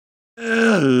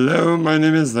Hello, my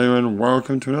name is Leo and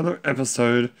welcome to another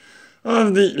episode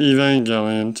of the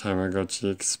Evangelion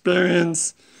Tamagotchi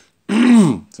experience.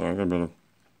 Sorry, I got a bit of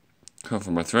cough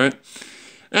in my throat.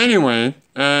 Anyway,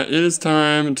 it is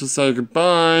time to say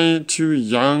goodbye to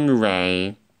young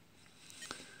Rei.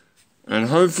 And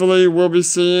hopefully we'll be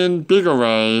seeing bigger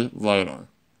Rei later.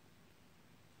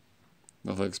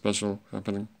 Nothing special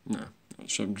happening? No, I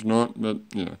should not, but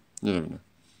you never know.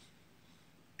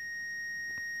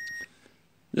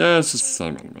 Yeah, it's just the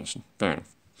same animation. Fair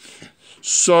enough.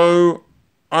 So,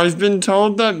 I've been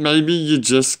told that maybe you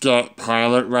just get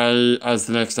Pilot Rei as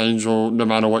the next angel no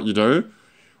matter what you do.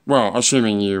 Well,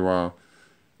 assuming you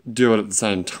do it at the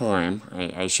same time. I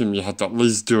assume you have to at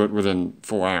least do it within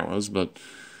 4 hours, but...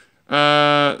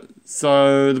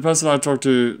 so, the person I talked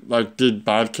to, did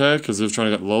bad care because he was trying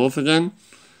to get Lilith again.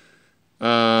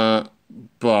 But...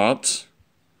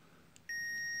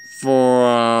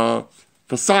 For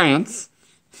science...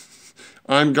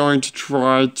 I'm going to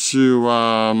try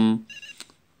to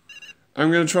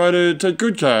take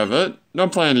good care of it,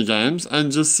 not play any games,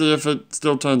 and just see if it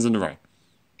still turns into Rei.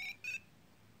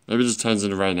 Maybe it just turns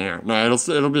into Rei now. No,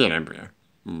 it'll be an embryo.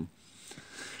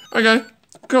 Okay,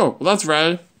 cool. Well, that's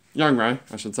Rei. Young Rei,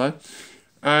 I should say.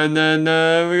 And then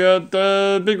we got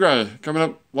Big Rei coming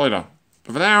up later.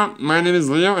 But for now, my name is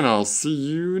Leo, and I'll see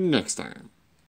you next time.